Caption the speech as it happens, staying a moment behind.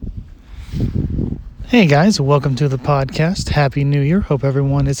Hey guys, welcome to the podcast. Happy New Year. Hope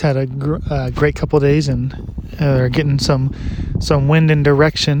everyone has had a great couple of days and are getting some wind and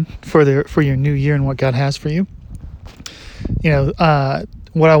direction for your new year and what God has for you.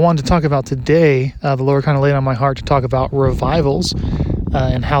 What I wanted to talk about today, the Lord kind of laid on my heart to talk about revivals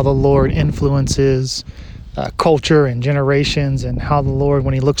and how the Lord influences culture and generations, and how the Lord,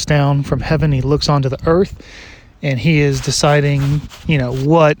 when He looks down from heaven, He looks onto the earth, and He is deciding,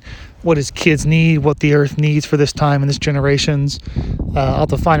 what His kids need, what the earth needs for this time and this generations. I'll have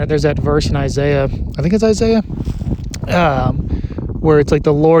to find it. There's that verse in Isaiah, I think it's Isaiah, where it's like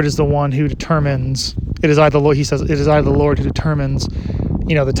the Lord is the one who determines. It is I, the Lord. He says, it is I, the Lord, who determines,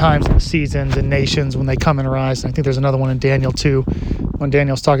 the times and the seasons and nations when they come and arise. And I think there's another one in Daniel too, when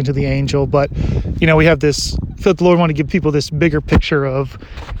Daniel's talking to the angel. But, we have this, I feel like the Lord wanted to give people this bigger picture of,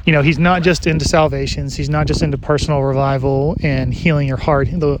 He's not just into salvations. He's not just into personal revival and healing your heart,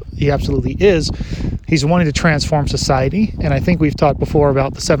 though He absolutely is. He's wanting to transform society. And I think we've talked before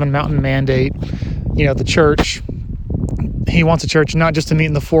about the Seven Mountain Mandate, the church. He wants a church not just to meet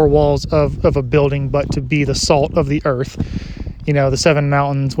in the four walls of a building, but to be the salt of the earth. The seven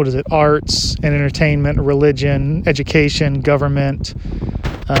mountains, what is it? Arts and entertainment, religion, education, government,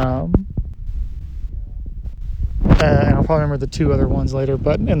 and I'll probably remember the two other ones later,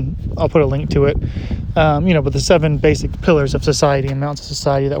 and I'll put a link to it. But the seven basic pillars of society and mountains of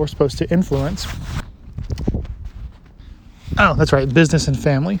society that we're supposed to influence. Oh, that's right. Business and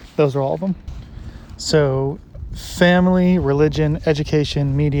family. Those are all of them. So family, religion,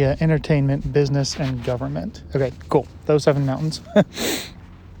 education, media, entertainment, business, and government. Okay, cool. Those seven mountains.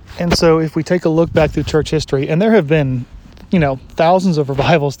 And so if we take a look back through church history, and there have been, thousands of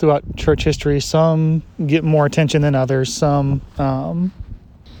revivals throughout church history. Some get more attention than others. Some, and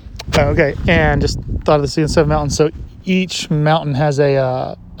just thought of the seven mountains. So each mountain has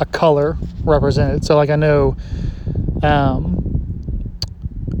a color represented. So like I know,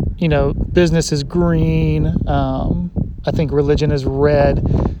 business is green. I think religion is red,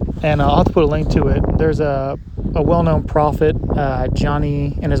 and I'll have to put a link to it. There's a well-known prophet,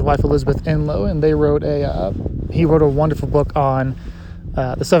 Johnny and his wife Elizabeth Enlow, and he wrote a wonderful book on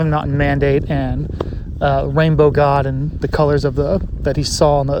the Seven Mountain Mandate and Rainbow God and the colors of that he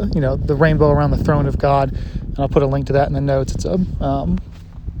saw on the rainbow around the throne of God. And I'll put a link to that in the notes. It's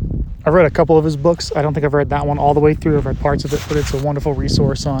I've read a couple of his books. I don't think I've read that one all the way through. I've read parts of it, but it's a wonderful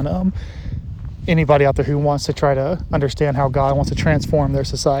resource on anybody out there who wants to try to understand how God wants to transform their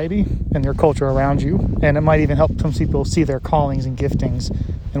society and their culture around you. And it might even help some people see their callings and giftings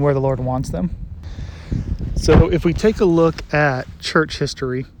and where the Lord wants them. So if we take a look at church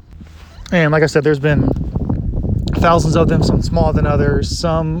history, and like I said, there's been thousands of them, some smaller than others.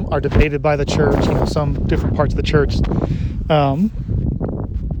 Some are debated by the church. Some different parts of the church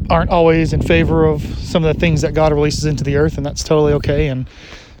aren't always in favor of some of the things that God releases into the earth, and that's totally okay. And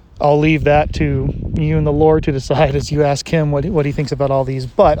I'll leave that to you and the Lord to decide as you ask Him what He thinks about all these.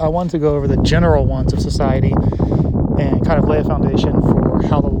 But I wanted to go over the general ones of society and kind of lay a foundation for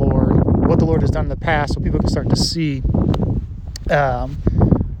what the Lord has done in the past, so people can start to see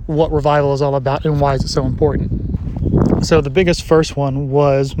what revival is all about and why is it so important. So the biggest first one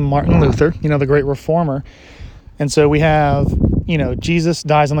was Martin Luther, the great reformer. And so we have, Jesus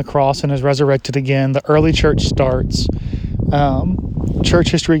dies on the cross and is resurrected again. The early church starts. Church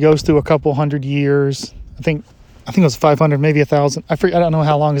history goes through a couple hundred years. I think it was 500, maybe 1,000. I don't know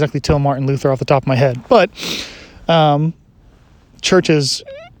how long exactly till Martin Luther off the top of my head. But churches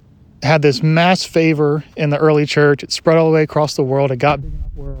had this mass favor in the early church. It spread all the way across the world. It got big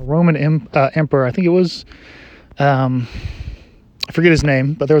enough where a Roman emperor, I think it was, I forget his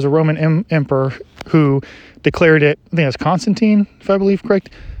name, but there was a Roman emperor who declared it. I think it was Constantine, if I believe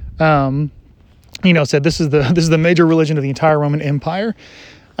correct. Said this is the major religion of the entire Roman Empire.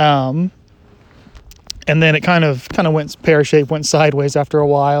 And then it kind of went pear-shaped, went sideways after a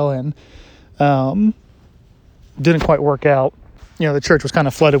while, and didn't quite work out. The church was kind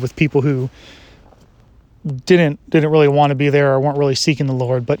of flooded with people who didn't really want to be there or weren't really seeking the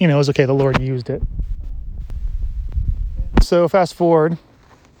Lord, but it was okay. The Lord used it. So fast forward,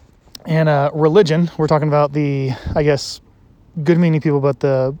 and religion, we're talking about the good meaning people, but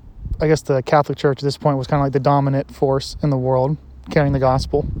the Catholic Church at this point was kind of like the dominant force in the world, carrying the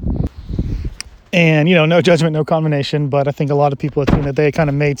gospel. And, no judgment, no condemnation, but I think a lot of people have seen that they kind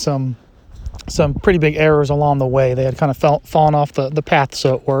of made some pretty big errors along the way. They had kind of fallen off the path,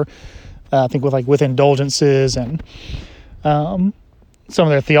 so it were. I think with indulgences and some of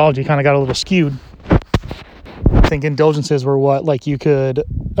their theology kind of got a little skewed. I think indulgences were what, you could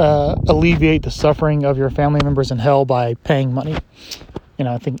alleviate the suffering of your family members in hell by paying money.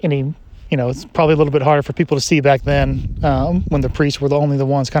 I think any it's probably a little bit harder for people to see back then, when the priests were the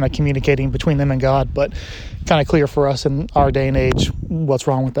ones kind of communicating between them and God, but kind of clear for us in our day and age what's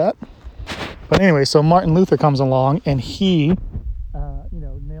wrong with that. But anyway, so Martin Luther comes along, and he,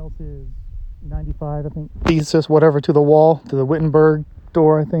 nails his 95, I think, thesis, whatever, to the wall, to the Wittenberg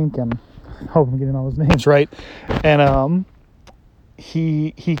door, I think, and I hope I'm getting all those names right. And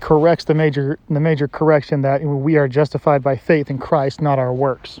he corrects the major correction that we are justified by faith in Christ, not our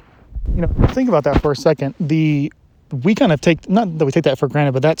works. Think about that for a second. We kind of not that we take that for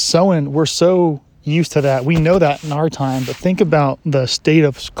granted, but we're so used to that. We know that in our time, but think about the state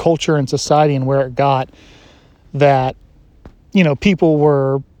of culture and society and where it got, that,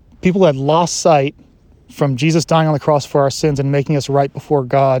 people had lost sight from Jesus dying on the cross for our sins and making us right before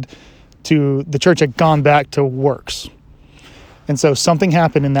God, to the church had gone back to works. And so something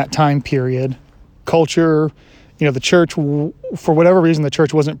happened in that time period. Culture, the church, for whatever reason, the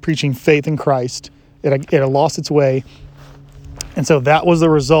church wasn't preaching faith in Christ. It had lost its way. And so that was the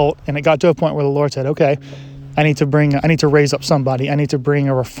result. And it got to a point where the Lord said, okay, I need to raise up somebody. I need to bring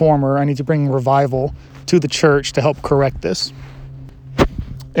a reformer. I need to bring revival to the church to help correct this.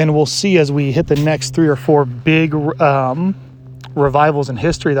 And we'll see as we hit the next 3 or 4 big revivals in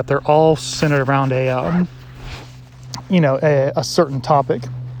history that they're all centered around a certain topic.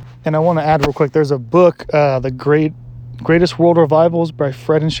 And I want to add real quick, there's a book, The Greatest World Revivals by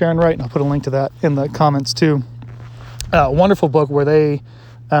Fred and Sharon Wright, and I'll put a link to that in the comments too. Wonderful book where they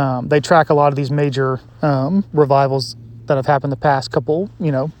track a lot of these major revivals that have happened the past couple,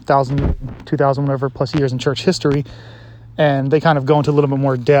 1,000, 2,000, whatever plus years in church history. And they kind of go into a little bit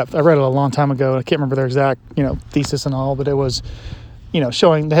more depth. I read it a long time ago. I can't remember their exact, thesis and all, but it was,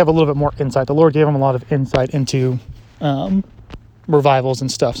 showing they have a little bit more insight. The Lord gave them a lot of insight into revivals and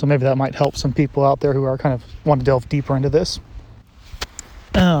stuff. So maybe that might help some people out there who are kind of want to delve deeper into this.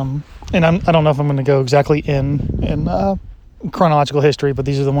 And I don't know if I'm going to go exactly in chronological history, but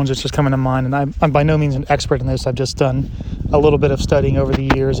these are the ones that's just coming to mind. And I'm by no means an expert in this. I've just done a little bit of studying over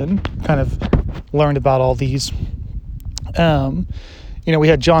the years and kind of learned about all these. We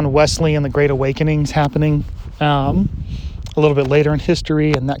had John Wesley and the Great Awakenings happening a little bit later in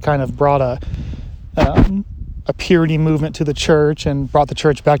history, and that kind of brought a purity movement to the church and brought the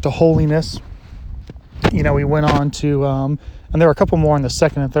church back to holiness. We went on to, and there were a couple more in the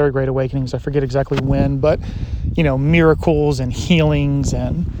second and third Great Awakenings. I forget exactly when, but, miracles and healings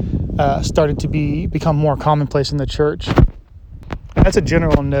and started to become more commonplace in the church. That's a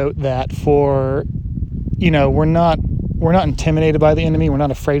general note that we're not intimidated by the enemy. We're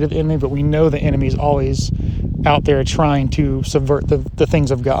not afraid of the enemy, but we know the enemy is always out there trying to subvert the things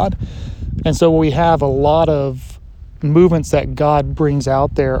of God. And so we have a lot of movements that God brings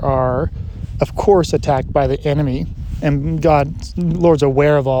out there are, of course, attacked by the enemy. And Lord's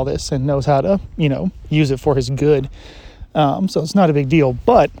aware of all this and knows how to, use it for his good. So it's not a big deal.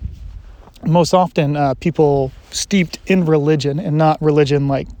 But most often people steeped in religion, and not religion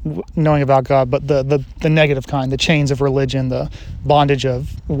like knowing about God, but the negative kind, the chains of religion, the bondage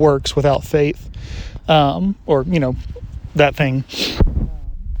of works without faith, or that thing.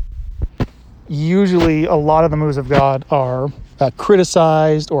 Usually a lot of the moves of God are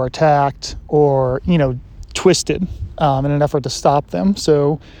criticized or attacked or twisted in an effort to stop them.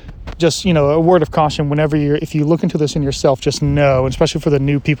 So just a word of caution whenever if you look into this in yourself, just know, especially for the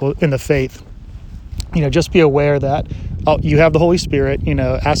new people in the faith, just be aware that you have the Holy Spirit,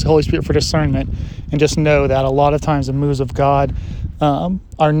 ask the Holy Spirit for discernment, and just know that a lot of times the moves of God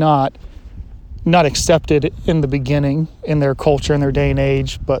are not accepted in the beginning in their culture, in their day and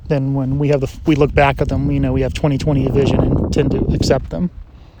age, but then when we look back at them, we have 20/20 vision and tend to accept them.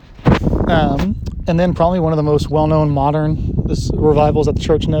 And then probably one of the most well-known modern revivals that the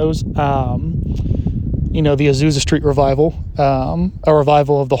church knows, the Azusa Street Revival, a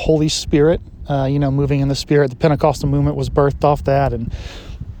revival of the Holy Spirit, moving in the Spirit. The Pentecostal movement was birthed off that, and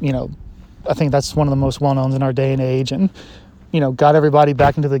I think that's one of the most well-known in our day and age, and got everybody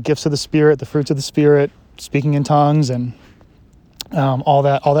back into the gifts of the Spirit, the fruits of the Spirit, speaking in tongues, and all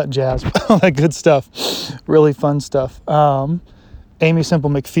that jazz, all that good stuff, really fun stuff. Amy Semple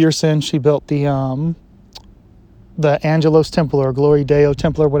McPherson, she built the Angelos Temple or Glory Deo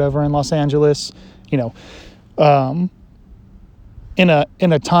Temple or whatever in Los Angeles. In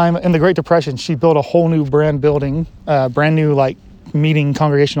a time in the Great Depression, she built a whole new brand new like meeting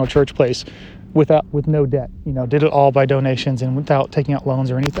congregational church place with no debt. Did it all by donations and without taking out loans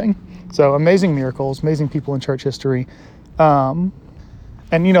or anything. So amazing miracles, amazing people in church history. And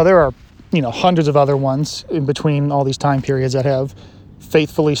there are hundreds of other ones in between all these time periods that have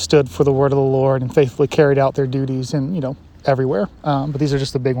faithfully stood for the word of the Lord and faithfully carried out their duties and everywhere. But these are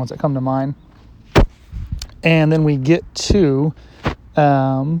just the big ones that come to mind. And then we get to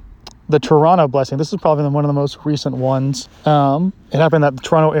the Toronto blessing. This is probably one of the most recent ones. It happened at the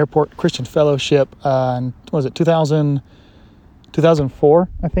Toronto Airport Christian Fellowship in, 2004,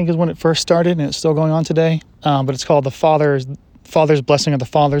 I think is when it first started, and it's still going on today. But it's called the Father's Blessing of the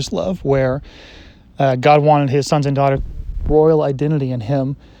Father's Love, where God wanted his sons and daughters royal identity in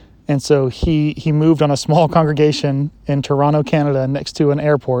him. And so he moved on a small congregation in Toronto, Canada, next to an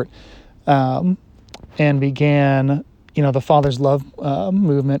airport, and began, the Father's Love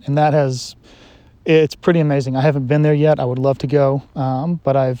movement. And it's pretty amazing. I haven't been there yet. I would love to go,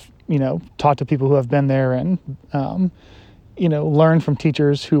 but I've, talked to people who have been there and, learned from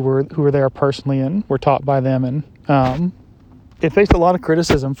teachers who were there personally and were taught by them. And it faced a lot of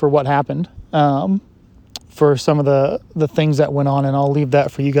criticism for what happened, for some of the things that went on, and I'll leave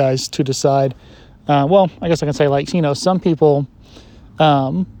that for you guys to decide. Well, I guess I can say, some people,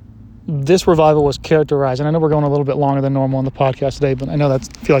 this revival was characterized, and I know we're going a little bit longer than normal on the podcast today, but I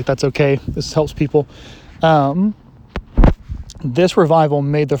feel like that's okay. This helps people. This revival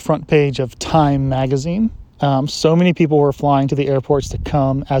made the front page of Time magazine. So many people were flying to the airports to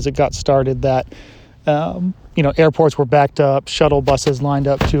come as it got started that, airports were backed up, shuttle buses lined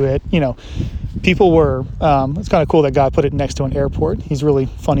up to it. People were, it's kind of cool that God put it next to an airport. He's really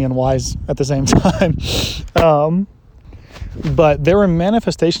funny and wise at the same time. But there were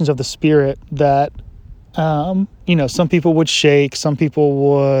manifestations of the Spirit that, some people would shake, some people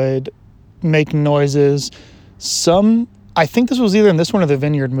would make noises. I think this was either in this one or the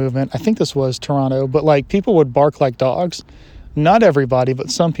Vineyard movement. I think this was Toronto, but people would bark like dogs. Not everybody,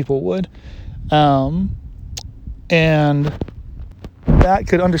 but some people would. And that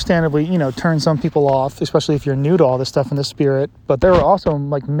could understandably, turn some people off, especially if you're new to all this stuff in the Spirit. But there were also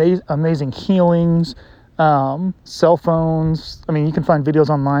amazing healings, cell phones. I mean, you can find videos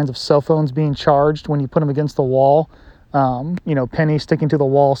online of cell phones being charged when you put them against the wall. Pennies sticking to the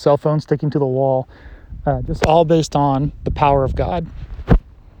wall, cell phones sticking to the wall, just all based on the power of God.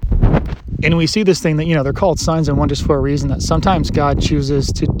 And we see this thing that, they're called signs and wonders for a reason, that sometimes God chooses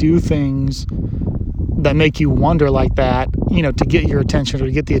to do things that make you wonder like that, to get your attention or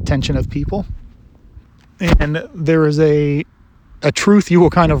to get the attention of people. And there is a truth you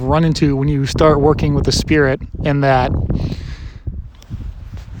will kind of run into when you start working with the Spirit, and that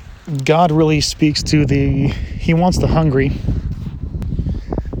God really speaks to He wants the hungry.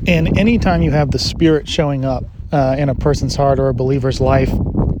 And anytime you have the Spirit showing up in a person's heart or a believer's life,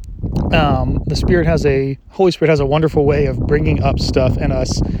 the Holy Spirit has a wonderful way of bringing up stuff in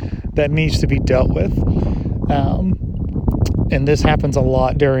us that needs to be dealt with. And this happens a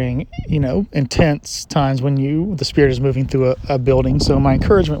lot during, intense times when the Spirit is moving through a building. So my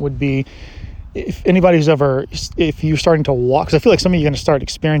encouragement would be, if you're starting to walk, because I feel like some of you are going to start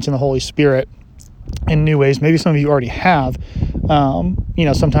experiencing the Holy Spirit in new ways. Maybe some of you already have.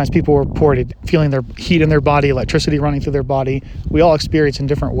 Sometimes people are reported feeling their heat in their body, electricity running through their body. We all experience in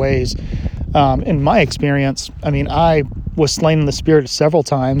different ways. In my experience, I was slain in the Spirit several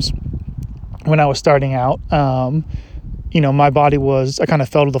times when I was starting out. My body I kind of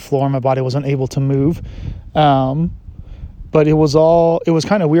fell to the floor. My body wasn't able to move. But it was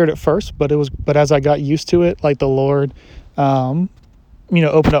kind of weird at first, but as I got used to it, the Lord,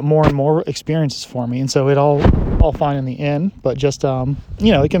 opened up more and more experiences for me. And so it all fine in the end, but just,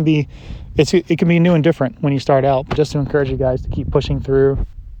 it can be new and different when you start out, but just to encourage you guys to keep pushing through,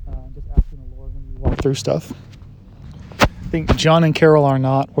 just asking the Lord when you walk through stuff. I think John and Carol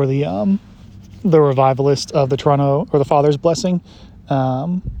Arnott were the revivalists of the Toronto, or the Father's Blessing.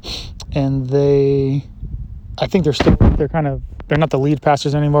 And I think they're not the lead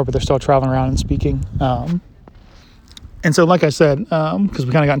pastors anymore, but they're still traveling around and speaking. And so, like I said, because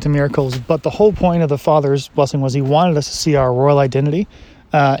we kind of got into miracles, but the whole point of the Father's Blessing was He wanted us to see our royal identity.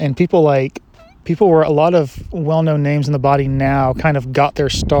 And people were, a lot of well-known names in the body now kind of got their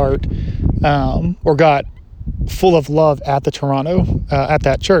start, or got full of love at the Toronto, at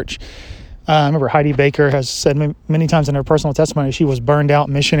that church. I remember Heidi Baker has said many times in her personal testimony, she was burned out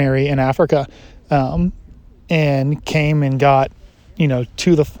missionary in Africa, and came and got,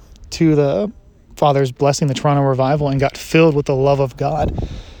 to the Father's Blessing, the Toronto Revival, and got filled with the love of God.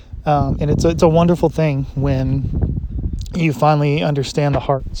 And it's a wonderful thing when you finally understand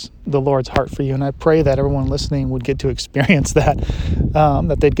the Lord's heart for you. And I pray that everyone listening would get to experience that,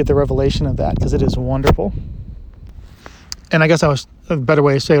 that they'd get the revelation of that, because it is wonderful. And I guess a better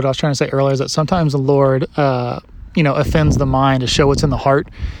way to say what I was trying to say earlier is that sometimes the Lord, offends the mind to show what's in the heart.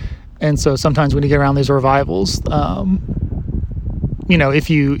 And so sometimes when you get around these revivals, you get to experience that. And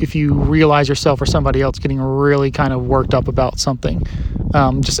if you realize yourself or somebody else getting really kind of worked up about something,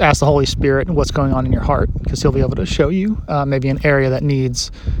 just ask the Holy Spirit what's going on in your heart, because He'll be able to show you maybe an area that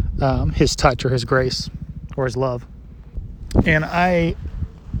needs His touch or His grace or His love. And I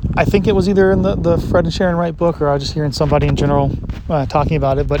think it was either in the Fred and Sharon Wright book, or I was just hearing somebody in general talking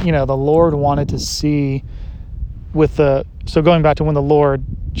about it. But the Lord wanted to see so going back to when the Lord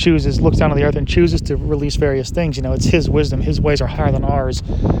looks down on the earth and chooses to release various things. It's His wisdom. His ways are higher than ours.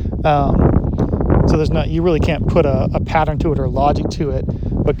 So you really can't put a pattern to it or logic to it.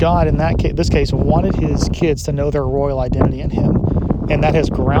 But God, in this case, wanted His kids to know their royal identity in Him, and that has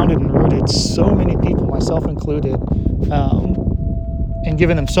grounded and rooted so many people, myself included, and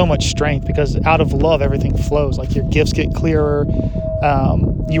given them so much strength, because out of love everything flows. Like, your gifts get clearer,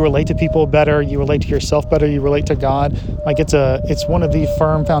 you relate to people better, you relate to yourself better, you relate to God. Like, it's one of the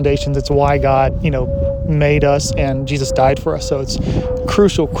firm foundations. It's why God made us, and Jesus died for us. So it's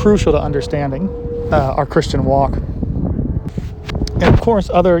crucial to understanding our Christian walk. And of course,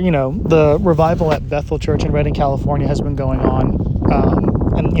 the revival at Bethel Church in Redding, California has been going on.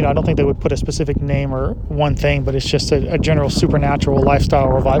 And I don't think they would put a specific name or one thing, but it's just a general supernatural lifestyle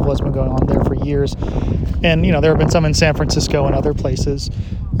revival that's been going on there for years. And there have been some in San Francisco and other places,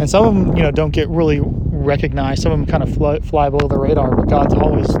 and some of them don't get really recognized. Some of them kind of fly below the radar, but God's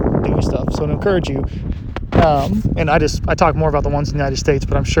always doing stuff. So to encourage you, and I talk more about the ones in the United States,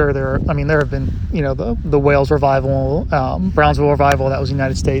 but I'm sure there have been the Wales revival, Brownsville revival, that was the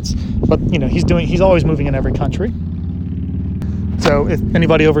United States, but he's always moving in every country. So if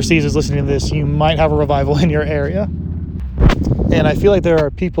anybody overseas is listening to this, you might have a revival in your area. And I feel like there are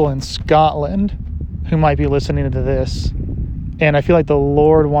people in Scotland who might be listening to this, and I feel like the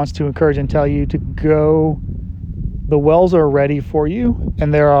Lord wants to encourage and tell you to go. The wells are ready for you,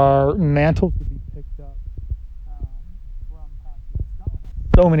 and there are mantles to be picked up from pastors. Scotland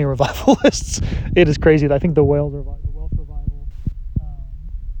has so many revivalists. It is crazy. I think the Welsh revival,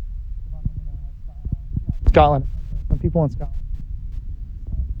 Scotland, some people in Scotland.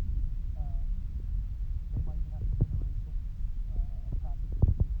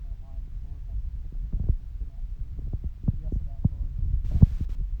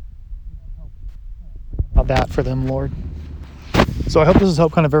 That for them, Lord. So I hope this has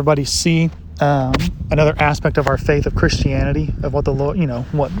helped kind of everybody see another aspect of our faith of Christianity, of what the Lord,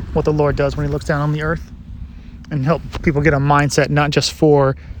 what the Lord does when He looks down on the earth, and help people get a mindset not just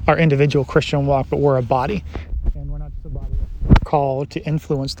for our individual Christian walk, but we're a body, and we're not just a body. We're called to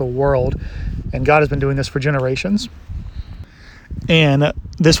influence the world, and God has been doing this for generations. And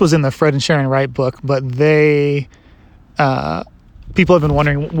this was in the Fred and Sharon Wright book, but people have been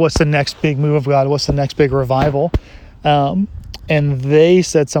wondering, what's the next big move of God? What's the next big revival? And they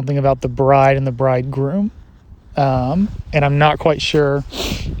said something about the bride and the bridegroom. And I'm not quite sure.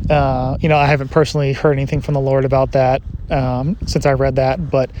 I haven't personally heard anything from the Lord about that since I read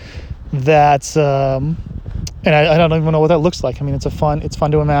that. But that's, and I don't even know what that looks like. It's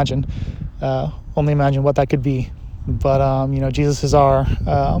fun to imagine. Only imagine what that could be. But Jesus is our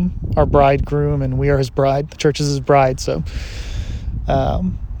bridegroom, and we are His bride. The church is His bride. So.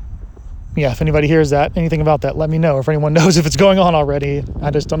 If anybody hears anything about that, let me know. If anyone knows if it's going on already,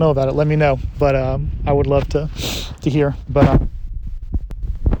 I just don't know about it, let me know. But I would love to hear. But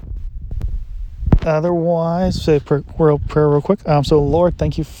otherwise, say prayer real quick. So Lord,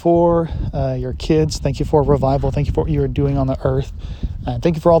 thank you for your kids. Thank you for revival. Thank you for what you are doing on the earth. And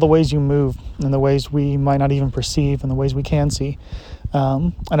thank you for all the ways you move, and the ways we might not even perceive, and the ways we can see.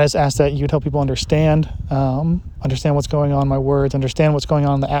 And I just ask that you'd help people understand what's going on in my words, understand what's going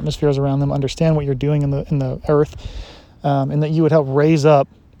on in the atmospheres around them, understand what you're doing in the earth, and that you would help raise up,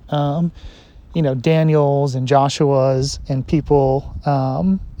 Daniels and Joshuas and people,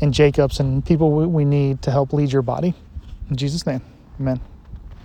 and Jacobs and people we need to help lead your body. In Jesus' name, amen.